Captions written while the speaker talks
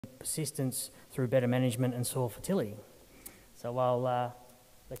persistence through better management and soil fertility. So I'll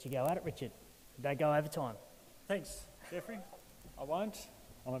let you go at it, Richard. Don't go over time. Thanks, Jeffrey. I won't.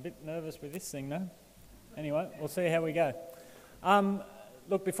 I'm a bit nervous with this thing though. Anyway, we'll see how we go.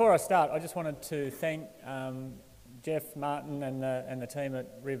 Look, before I start, I just wanted to thank Jeff, Martin and the team at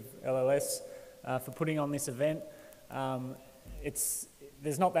Riv LLS for putting on this event.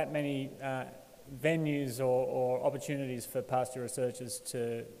 There's not that many venues or opportunities for pasture researchers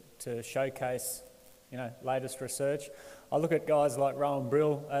to showcase, latest research. I look at guys like Rowan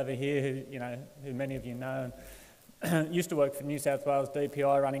Brill over here, who many of you know, and used to work for New South Wales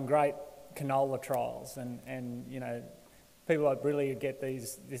DPI, running great canola trials, and people like Brilly get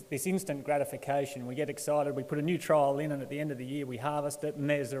this instant gratification. We get excited, we put a new trial in, and at the end of the year we harvest it, and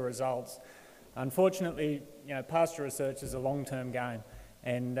there's the results. Unfortunately, pasture research is a long-term game,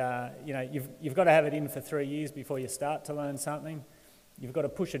 and you've got to have it in for 3 years before you start to learn something. You've got to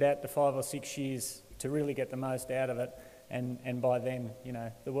push it out to 5 or 6 years to really get the most out of it, and by then,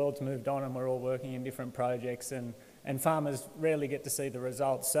 the world's moved on, and we're all working in different projects, and farmers rarely get to see the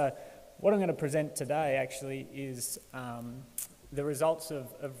results. So what I'm going to present today actually is the results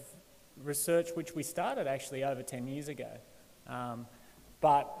of research which we started actually over 10 years ago.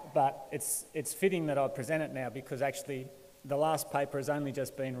 But it's fitting that I present it now, because actually the last paper has only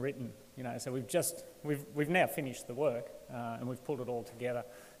just been written, so we've now finished the work and we've pulled it all together.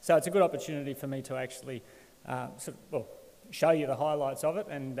 So it's a good opportunity for me to actually show you the highlights of it,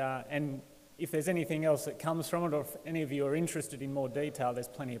 and if there's anything else that comes from it, or if any of you are interested in more detail, there's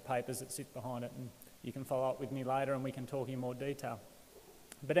plenty of papers that sit behind it, and you can follow up with me later and we can talk in more detail.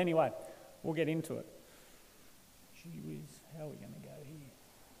 But anyway, we'll get into it. Gee whiz, how are we going to go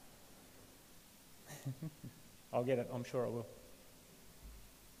here? I'll get it, I'm sure I will.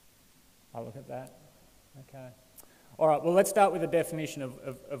 I'll look at that. Okay. All right, well, let's start with the definition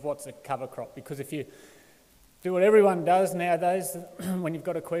of what's a cover crop, because if you do what everyone does nowadays, when you've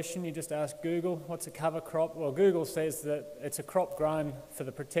got a question, you just ask Google, what's a cover crop? Well, Google says that it's a crop grown for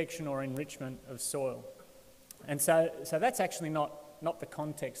the protection or enrichment of soil. And so that's actually not the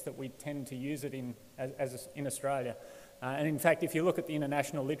context that we tend to use it in in Australia. And in fact, if you look at the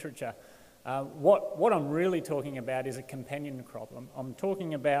international literature, what I'm really talking about is a companion crop. I'm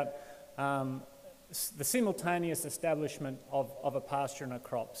talking about the simultaneous establishment of a pasture and a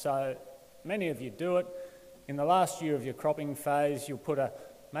crop. So many of you do it. In the last year of your cropping phase, you'll put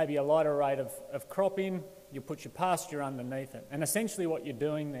maybe a lighter rate of crop in, you'll put your pasture underneath it. And essentially what you're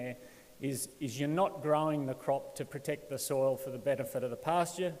doing there is you're not growing the crop to protect the soil for the benefit of the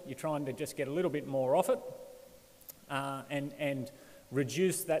pasture. You're trying to just get a little bit more off it and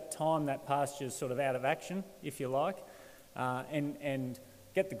reduce that time that pasture's sort of out of action, if you like, and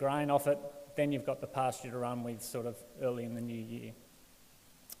get the grain off it. Then you've got the pasture to run with sort of early in the new year.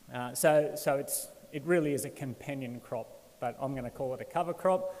 So it really is a companion crop, but I'm going to call it a cover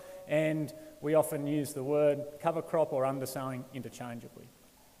crop, and we often use the word cover crop or undersowing interchangeably.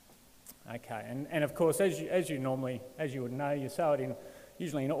 Okay, and of course, as you would know, you sow it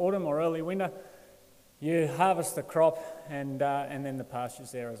usually in autumn or early winter. You harvest the crop, and then the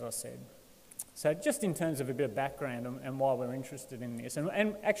pasture's there, as I said. So just in terms of a bit of background and why we're interested in this,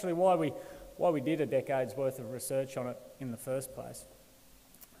 and actually why we did a decade's worth of research on it in the first place.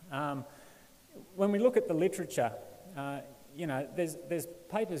 When we look at the literature, there's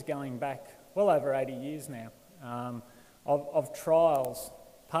papers going back well over 80 years now of trials,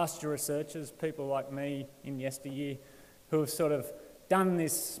 pasture researchers, people like me in yesteryear, who have sort of done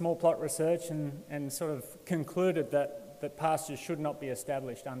this small plot research and sort of concluded that pastures should not be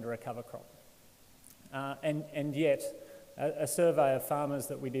established under a cover crop. And yet, a survey of farmers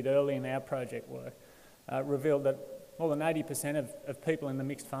that we did early in our project work revealed that more than 80% of people in the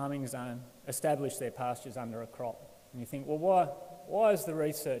mixed farming zone establish their pastures under a crop. And you think, well, why is the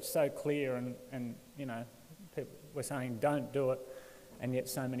research so clear and people were saying don't do it, and yet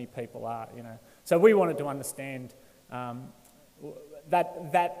so many people are, So we wanted to understand that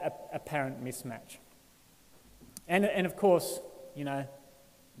apparent mismatch. And of course,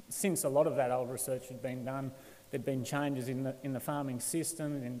 since a lot of that old research had been done, there'd been changes in the farming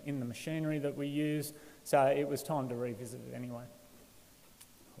system and in the machinery that we use, so it was time to revisit it anyway.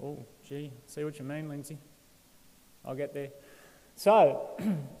 Oh, gee, see what you mean, Lindsay? I'll get there. So,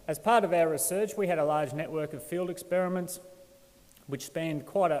 as part of our research, we had a large network of field experiments which spanned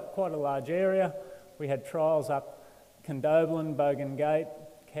quite a large area. We had trials up Condobolin, Bogan Gate,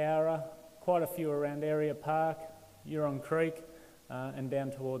 Cowra, quite a few around Area Park, Huron Creek, and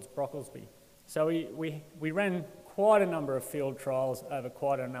down towards Brocklesby. So we ran quite a number of field trials over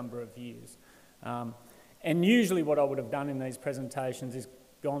quite a number of years. And usually what I would have done in these presentations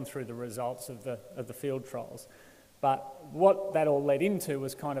gone through the results of the field trials. But what that all led into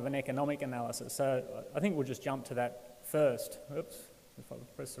was kind of an economic analysis. So I think we'll just jump to that first. Oops, if I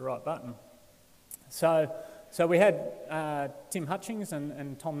press the right button. So we had Tim Hutchings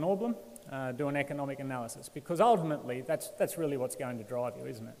and Tom Norblom do an economic analysis, because ultimately that's really what's going to drive you,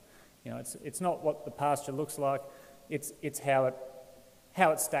 isn't it? You know, it's not what the pasture looks like, it's how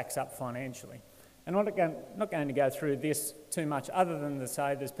it stacks up financially. And I'm not going to go through this too much, other than to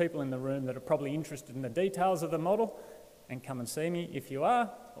say there's people in the room that are probably interested in the details of the model, and come and see me if you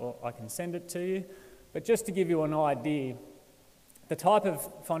are, or I can send it to you. But just to give you an idea, the type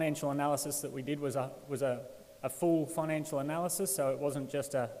of financial analysis that we did was a full financial analysis, so it wasn't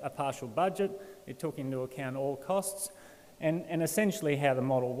just a partial budget. It took into account all costs, and essentially how the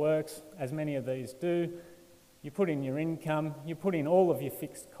model works, as many of these do. You put in your income, you put in all of your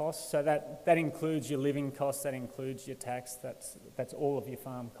fixed costs, so that includes your living costs, that includes your tax, that's all of your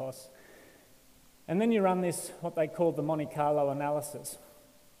farm costs. And then you run this, what they call the Monte Carlo analysis.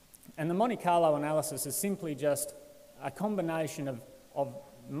 And the Monte Carlo analysis is simply just a combination of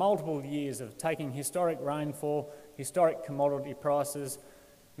multiple years of taking historic rainfall, historic commodity prices,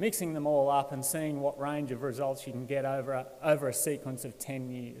 mixing them all up and seeing what range of results you can get over a sequence of 10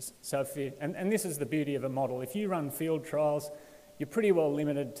 years. So and this is the beauty of a model. If you run field trials, you're pretty well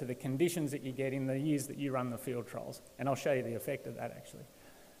limited to the conditions that you get in the years that you run the field trials. And I'll show you the effect of that actually.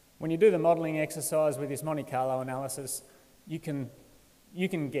 When you do the modelling exercise with this Monte Carlo analysis, you can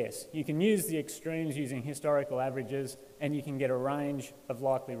guess. You can use the extremes using historical averages, and you can get a range of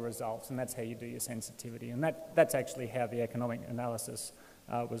likely results, and that's how you do your sensitivity. And that's actually how the economic analysis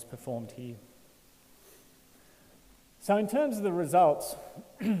was performed here. So in terms of the results,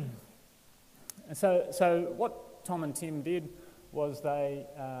 so what Tom and Tim did was they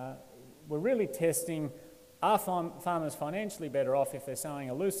were really testing, are farmers financially better off if they're sowing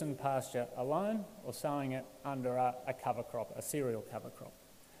a loosened pasture alone or sowing it under a cover crop, a cereal cover crop.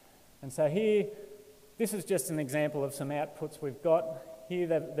 And so here, this is just an example of some outputs we've got. Here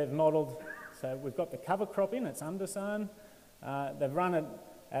they've modelled, so we've got the cover crop in, it's undersown. They've run it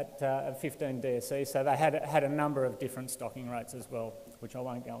at 15 DSE, so they had a number of different stocking rates as well, which I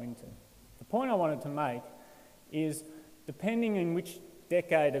won't go into. The point I wanted to make is, depending on which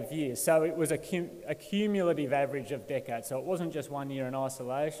decade of years, so it was a cumulative average of decades, so it wasn't just 1 year in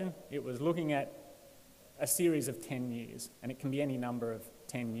isolation, it was looking at a series of 10 years, and it can be any number of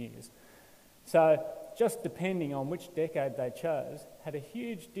 10 years. So just depending on which decade they chose, had a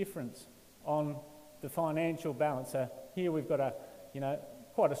huge difference on the financial balance. So here we've got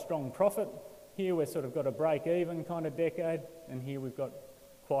quite a strong profit. Here we've sort of got a break-even kind of decade, and here we've got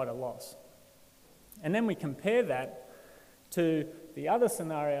quite a loss. And then we compare that to the other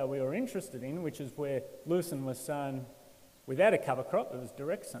scenario we were interested in, which is where lucerne was sown without a cover crop, it was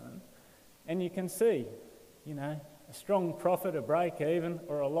direct sown, and you can see, a strong profit, a break-even,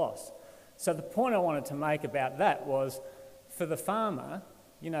 or a loss. So the point I wanted to make about that was, for the farmer,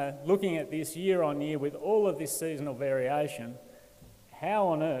 looking at this year on year with all of this seasonal variation, how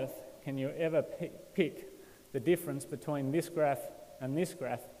on earth can you ever pick the difference between this graph and this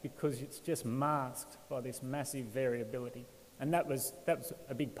graph, because it's just masked by this massive variability? And that was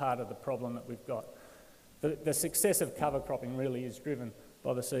a big part of the problem that we've got. The success of cover cropping really is driven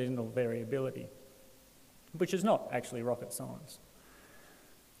by the seasonal variability, which is not actually rocket science.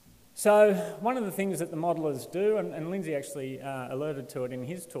 So one of the things that the modellers do, and Lindsay actually alerted to it in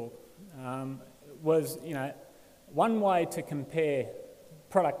his talk, was, one way to compare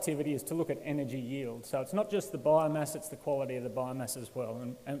productivity is to look at energy yield. So it's not just the biomass, it's the quality of the biomass as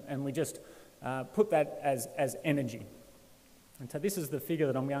well. And we just put that as energy. And so this is the figure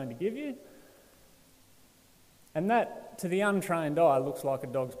that I'm going to give you. And that, to the untrained eye, looks like a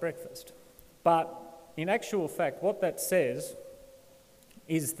dog's breakfast. But in actual fact, what that says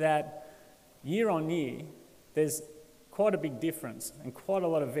is that year on year, there's quite a big difference and quite a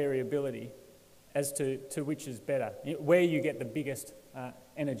lot of variability as to which is better, where you get the biggest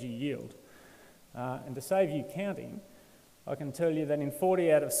energy yield. And to save you counting, I can tell you that in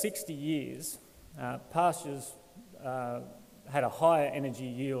 40 out of 60 years, pastures had a higher energy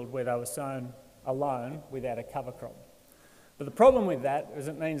yield where they were sown alone without a cover crop. But the problem with that is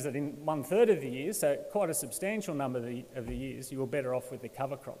it means that in 1/3 of the years, so quite a substantial number of the years, you were better off with the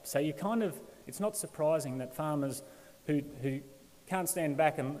cover crop. So it's not surprising that farmers who can't stand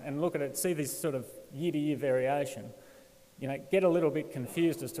back and look at it, see this sort of year-to-year variation, get a little bit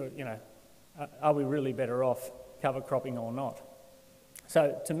confused as to, are we really better off cover cropping or not?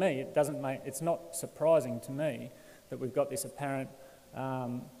 So to me, it's not surprising to me that we've got this apparent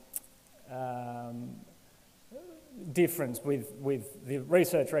difference with the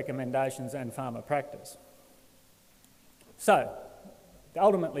research recommendations and farmer practice. So,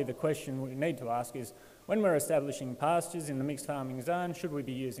 ultimately the question we need to ask is, when we're establishing pastures in the mixed farming zone, should we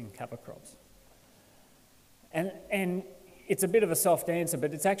be using cover crops? And it's a bit of a soft answer,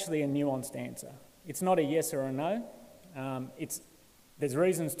 but it's actually a nuanced answer. It's not a yes or a no. There's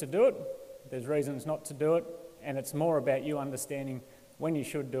reasons to do it, there's reasons not to do it, and it's more about you understanding when you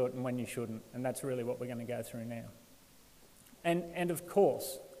should do it and when you shouldn't, and that's really what we're going to go through now. And of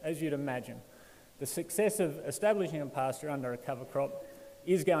course, as you'd imagine, the success of establishing a pasture under a cover crop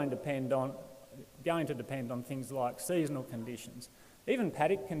is going to depend on things like seasonal conditions, even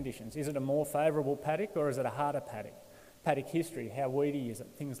paddock conditions. Is it a more favourable paddock or is it a harder paddock? Paddock history, how weedy is it,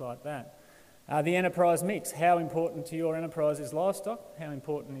 things like that. The enterprise mix, how important to your enterprise is livestock, how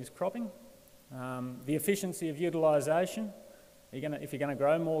important is cropping, the efficiency of utilisation. If you're going to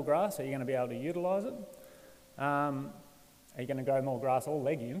grow more grass, are you going to be able to utilise it? Are you going to grow more grass or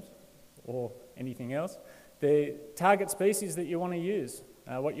legumes or anything else? The target species that you want to use,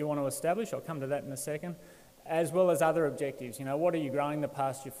 what you want to establish, I'll come to that in a second, as well as other objectives. You know, what are you growing the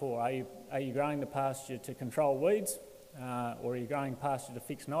pasture for? Are you growing the pasture to control weeds, or are you growing pasture to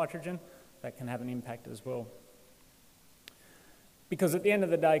fix nitrogen? That can have an impact as well. Because at the end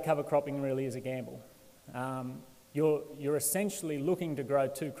of the day, cover cropping really is a gamble. You're essentially looking to grow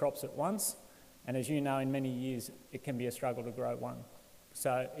two crops at once, and as you know, in many years, it can be a struggle to grow one.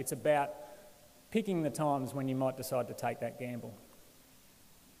 So it's about picking the times when you might decide to take that gamble.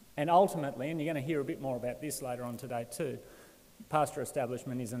 And ultimately, and you're going to hear a bit more about this later on today too, pasture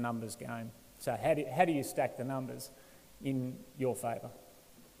establishment is a numbers game. So how do you stack the numbers in your favour?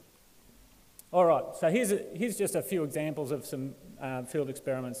 All right, so here's just a few examples of some field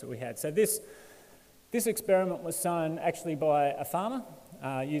experiments that we had. So this experiment was sown actually by a farmer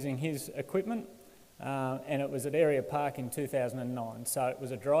using his equipment, and it was at Area Park in 2009. So it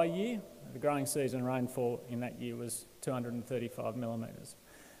was a dry year. The growing season rainfall in that year was 235 millimetres.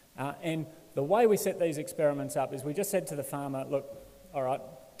 And the way we set these experiments up is we just said to the farmer, look, all right,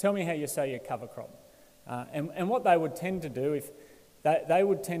 tell me how you sow your cover crop. And what they would tend to do, if they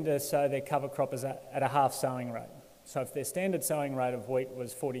would tend to sow their cover crop at a half sowing rate. So if their standard sowing rate of wheat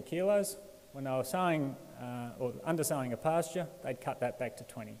was 40 kilos, when they were sowing or under sowing a pasture, they'd cut that back to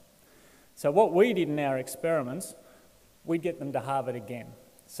 20. So what we did in our experiments, we'd get them to halve it again.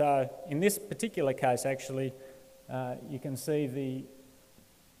 So in this particular case, actually, you can see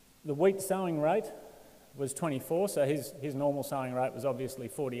the wheat sowing rate was 24, so his normal sowing rate was obviously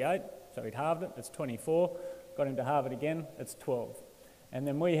 48, so he'd halved it, it's 24. Got him to halve it again, it's 12. And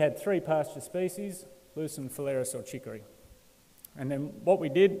then we had 3 pasture species, lucerne, phalaris or chicory. And then what we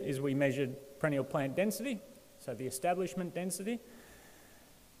did is we measured perennial plant density, so the establishment density.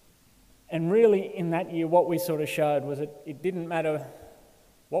 And really in that year what we sort of showed was it didn't matter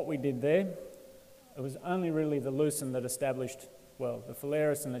what we did there, it was only really the lucerne that established well. The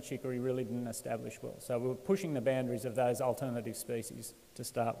phalaris and the chicory really didn't establish well. So we were pushing the boundaries of those alternative species to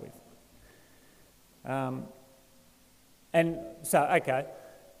start with.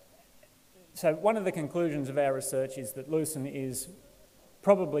 So one of the conclusions of our research is that lucerne is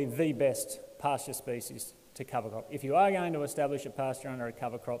probably the best pasture species to cover crop. If you are going to establish a pasture under a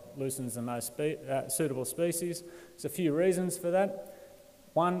cover crop, lucerne is the most suitable species. There's a few reasons for that.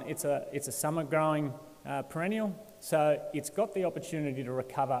 One, it's a summer growing perennial, so it's got the opportunity to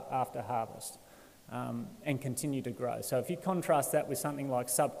recover after harvest and continue to grow. So if you contrast that with something like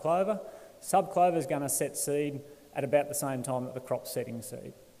subclover is going to set seed at about the same time that the crop's setting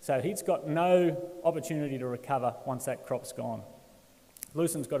seed. So it's got no opportunity to recover once that crop's gone.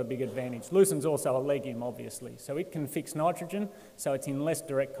 Lucerne's got a big advantage. Lucerne's also a legume, obviously, so it can fix nitrogen, so it's in less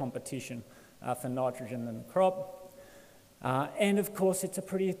direct competition for nitrogen than the crop. And of course, it's a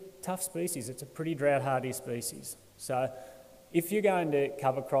pretty tough species. It's a pretty drought-hardy species. So if you're going to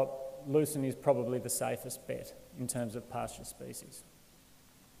cover crop, lucerne is probably the safest bet in terms of pasture species.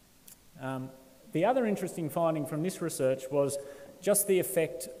 The other interesting finding from this research was just the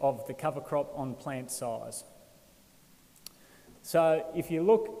effect of the cover crop on plant size. So if you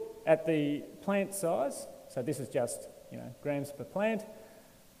look at the plant size, so this is just grams per plant,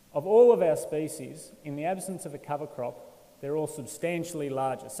 of all of our species, in the absence of a cover crop, they're all substantially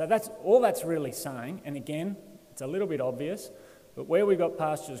larger. So that's all that's really saying, and again, it's a little bit obvious, but where we've got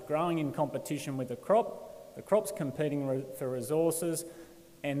pastures growing in competition with the crop's competing for resources,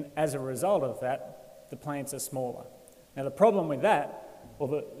 and as a result of that, the plants are smaller. Now the problem with that,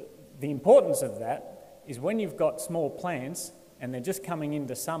 or the importance of that, is when you've got small plants and they're just coming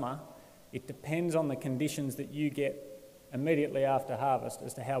into summer, it depends on the conditions that you get immediately after harvest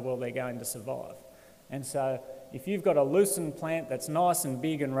as to how well they're going to survive. And so if you've got a loosened plant that's nice and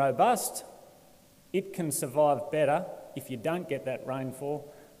big and robust, it can survive better if you don't get that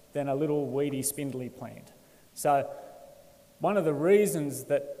rainfall than a little weedy, spindly plant. So one of the reasons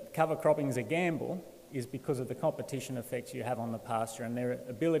that cover cropping is a gamble is because of the competition effects you have on the pasture and their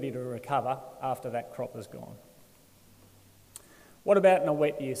ability to recover after that crop is gone. What about in a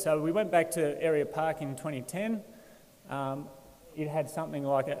wet year? So we went back to Area Park in 2010. It had something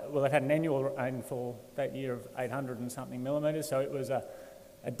like, it had an annual rainfall that year of 800 and something millimetres, so it was a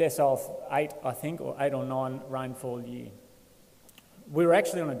decile 8, I think, or 8 or 9 rainfall year. We were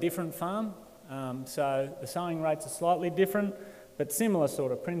actually on a different farm, so the sowing rates are slightly different, but similar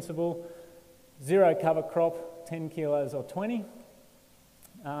sort of principle. 0 cover crop, 10 kilos or 20.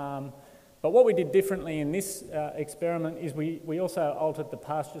 But what we did differently in this experiment is we also altered the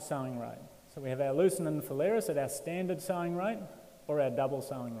pasture sowing rate. So we have our lucerne and phalaris at our standard sowing rate or our double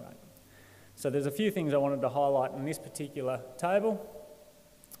sowing rate. So there's a few things I wanted to highlight in this particular table.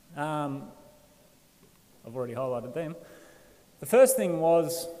 I've already highlighted them. The first thing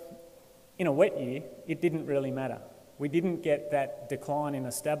was, in a wet year, it didn't really matter. We didn't get that decline in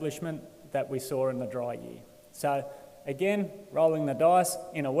establishment that we saw in the dry year. So again, rolling the dice,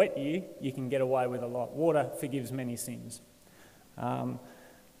 in a wet year, you can get away with a lot. Water forgives many sins.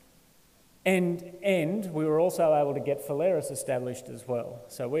 And we were also able to get phalaris established as well.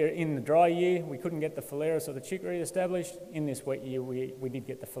 So we're in the dry year, we couldn't get the phalaris or the chicory established. In this wet year, we did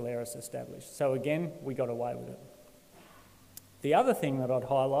get the phalaris established. So again, we got away with it. The other thing that I'd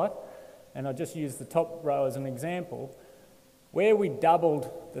highlight, and I'll just use the top row as an example, where we doubled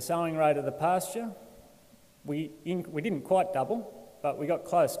the sowing rate of the pasture, we didn't quite double, but we got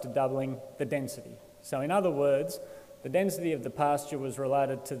close to doubling the density. So in other words, the density of the pasture was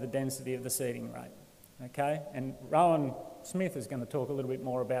related to the density of the seeding rate, okay? And Rowan Smith is going to talk a little bit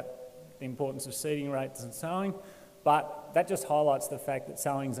more about the importance of seeding rates and sowing, but that just highlights the fact that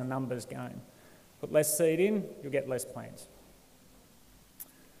sowing's a numbers game. Put less seed in, you'll get less plants.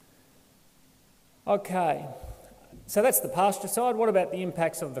 Okay, so that's the pasture side. What about the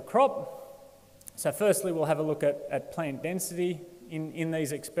impacts of the crop? So firstly, we'll have a look at plant density in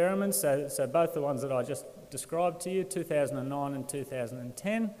these experiments. So both the ones that I just described to you, 2009 and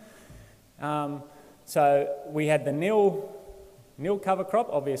 2010. So we had the nil cover crop.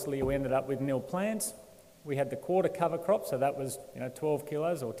 Obviously, we ended up with nil plants. We had the quarter cover crop, so that was 12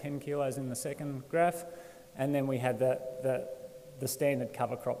 kilos or 10 kilos in the second graph. And then we had the standard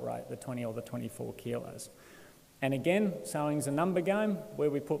cover crop rate, the 20 or the 24 kilos. And again, sowing's a number game. Where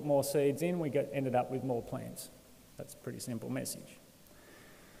we put more seeds in, we ended up with more plants. That's a pretty simple message.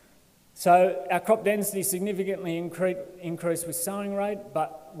 So our crop density significantly increased with sowing rate,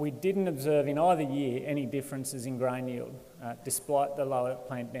 but we didn't observe in either year any differences in grain yield, despite the lower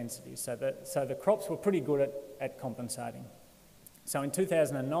plant density. So the crops were pretty good at compensating. So in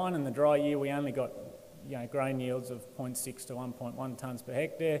 2009, in the dry year, we only got grain yields of 0.6 to 1.1 tonnes per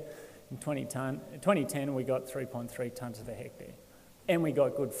hectare. In 2010, we got 3.3 tonnes per hectare. And we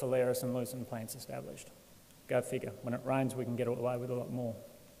got good phalaris and lucerne plants established. Go figure. When it rains, we can get away with a lot more.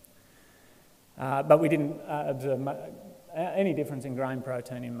 But we didn't observe any difference in grain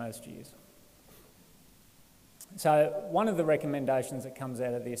protein in most years. So one of the recommendations that comes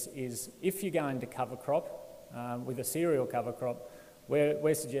out of this is if you're going to cover crop with a cereal cover crop,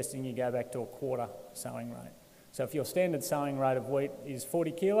 we're suggesting you go back to a quarter sowing rate. So if your standard sowing rate of wheat is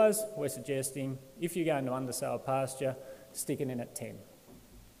 40 kilos, we're suggesting if you're going to undersow a pasture, stick it in at 10.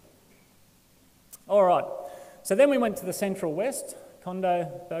 All right, so then we went to the Central West,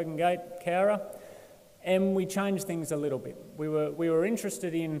 Condo, Bogan Gate, Cowra, and we changed things a little bit. We were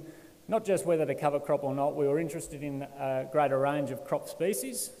interested in not just whether to cover crop or not, we were interested in a greater range of crop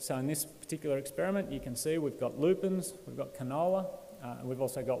species. So in this particular experiment, you can see we've got lupins, we've got canola, we've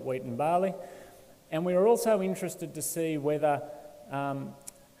also got wheat and barley. And we were also interested to see whether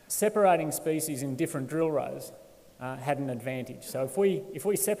separating species in different drill rows had an advantage. So if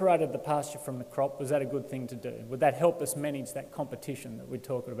we separated the pasture from the crop, was that a good thing to do? Would that help us manage that competition that we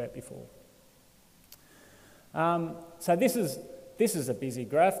talked about before? So this is a busy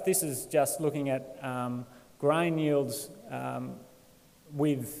graph. This is just looking at grain yields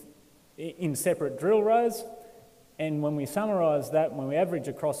in separate drill rows. And when we summarise that, when we average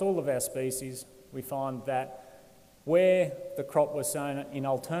across all of our species, we find that where the crop was sown in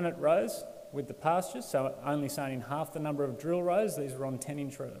alternate rows with the pastures, so only sown in half the number of drill rows, these were on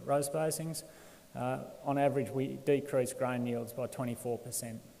 10-inch row spacings, on average we decreased grain yields by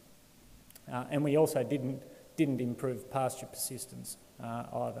 24%. And we also didn't improve pasture persistence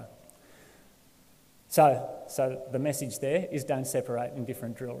either. So the message there is don't separate in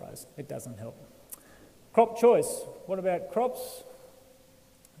different drill rows. It doesn't help. Crop choice. What about crops?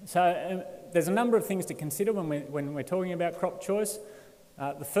 So there's a number of things to consider when we're talking about crop choice.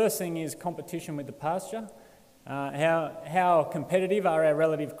 The first thing is competition with the pasture. How competitive are our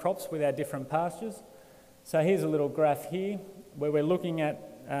relative crops with our different pastures? So here's a little graph here where we're looking at,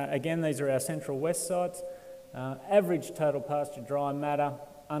 again, these are our central west sites, average total pasture dry matter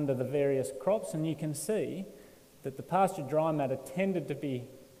under the various crops, and you can see that the pasture dry matter tended to be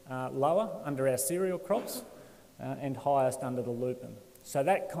lower under our cereal crops and highest under the lupin. So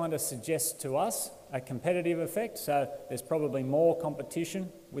that kind of suggests to us a competitive effect. So there's probably more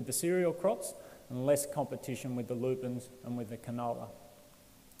competition with the cereal crops and less competition with the lupins and with the canola.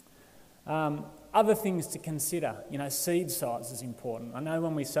 Other things to consider, seed size is important. I know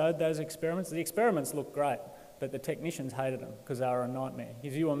when we sowed those experiments, the experiments looked great, but the technicians hated them because they were a nightmare.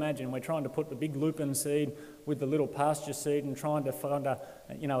 If you imagine, we're trying to put the big lupin seed with the little pasture seed and trying to find a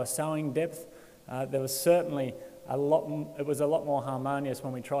sowing depth. There was certainly it was a lot more harmonious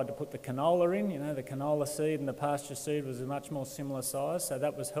when we tried to put the canola in. The canola seed and the pasture seed was a much more similar size, so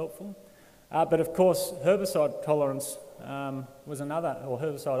that was helpful. But of course, herbicide tolerance was another, or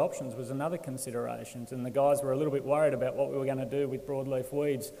herbicide options was another consideration, and the guys were a little bit worried about what we were going to do with broadleaf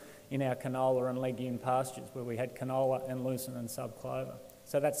weeds in our canola and legume pastures where we had canola and lucerne and subclover.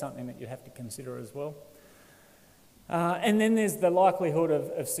 So that's something that you have to consider as well. And then there's the likelihood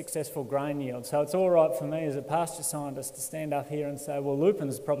of successful grain yield. So it's all right for me as a pasture scientist to stand up here and say, well, lupin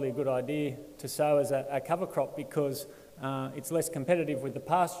is probably a good idea to sow as a cover crop because it's less competitive with the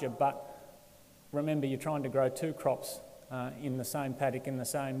pasture, but remember you're trying to grow two crops in the same paddock in the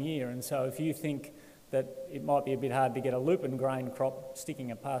same year, and so if you think that it might be a bit hard to get a lupin grain crop,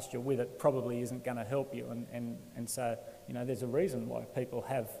 sticking a pasture with it probably isn't going to help you, and so there's a reason why people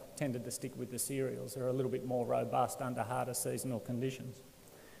have tended to stick with the cereals. They're a little bit more robust under harder seasonal conditions.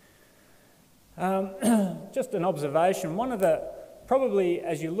 Just an observation, one of the, probably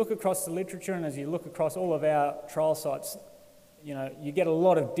as you look across the literature and as you look across all of our trial sites, you get a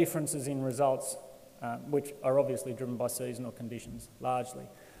lot of differences in results, which are obviously driven by seasonal conditions largely.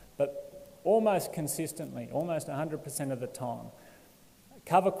 But almost consistently, almost 100% of the time,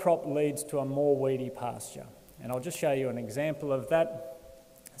 cover crop leads to a more weedy pasture. And I'll just show you an example of that.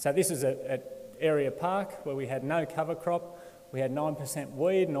 So this is at Area Park where we had no cover crop. We had 9%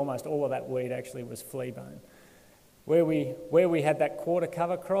 weed, and almost all of that weed actually was fleabane. Where we had that quarter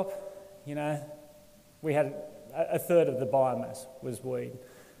cover crop, we had a third of the biomass was weed.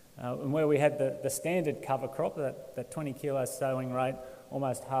 And where we had the standard cover crop, that 20 kilo sowing rate,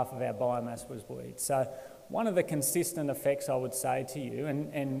 almost half of our biomass was weed. So one of the consistent effects I would say to you,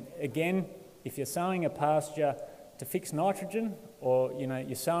 and again, if you're sowing a pasture to fix nitrogen or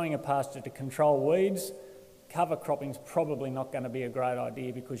you're sowing a pasture to control weeds, cover cropping's probably not going to be a great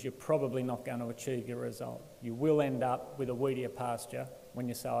idea because you're probably not going to achieve your result. You will end up with a weedier pasture when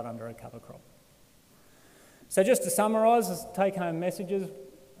you sow it under a cover crop. So just to summarise, as take-home messages,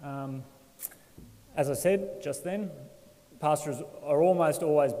 as I said just then, pastures are almost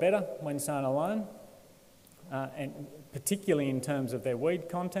always better when sown alone, and particularly in terms of their weed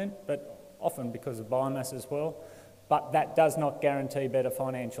content, but often because of biomass as well, but that does not guarantee better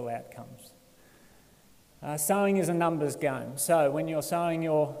financial outcomes. Sowing is a numbers game, so when you're sowing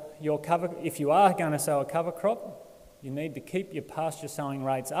your cover, if you are going to sow a cover crop, you need to keep your pasture sowing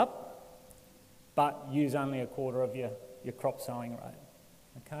rates up, but use only a quarter of your crop sowing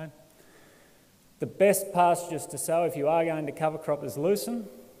rate, okay? The best pastures to sow if you are going to cover crop is lucerne.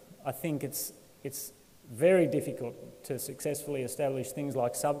 I think it's very difficult to successfully establish things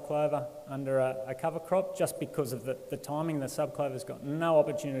like subclover under a cover crop just because of the timing. The subclover's got no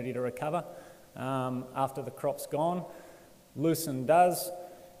opportunity to recover after the crop's gone. Lucerne does.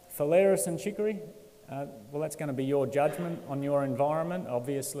 Phalaris and chicory, well, that's going to be your judgment on your environment.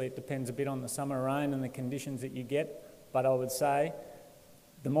 Obviously, it depends a bit on the summer rain and the conditions that you get, but I would say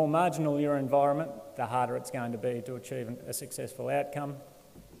the more marginal your environment, the harder it's going to be to achieve a successful outcome.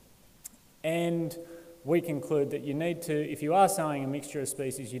 And we conclude that you need to, if you are sowing a mixture of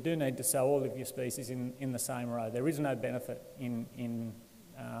species, you do need to sow all of your species in the same row. There is no benefit in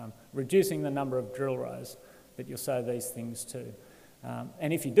reducing the number of drill rows that you'll sow these things to.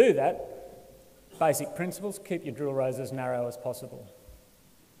 And if you do that, basic principles, keep your drill rows as narrow as possible.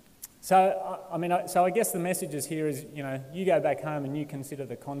 So, I guess the message is here is, you go back home and you consider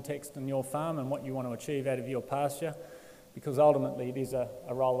the context in your farm and what you want to achieve out of your pasture, because ultimately it is a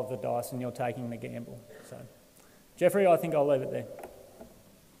roll of the dice and you're taking the gamble. So, Jeffrey, I think I'll leave it there.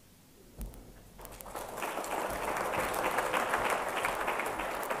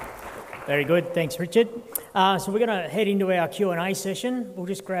 Very good, thanks Richard. So we're going to head into our Q&A session. We'll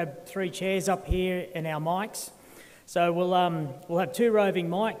just grab 3 chairs up here and our mics. So we'll have 2 roving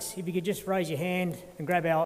mics. If you could just raise your hand and grab our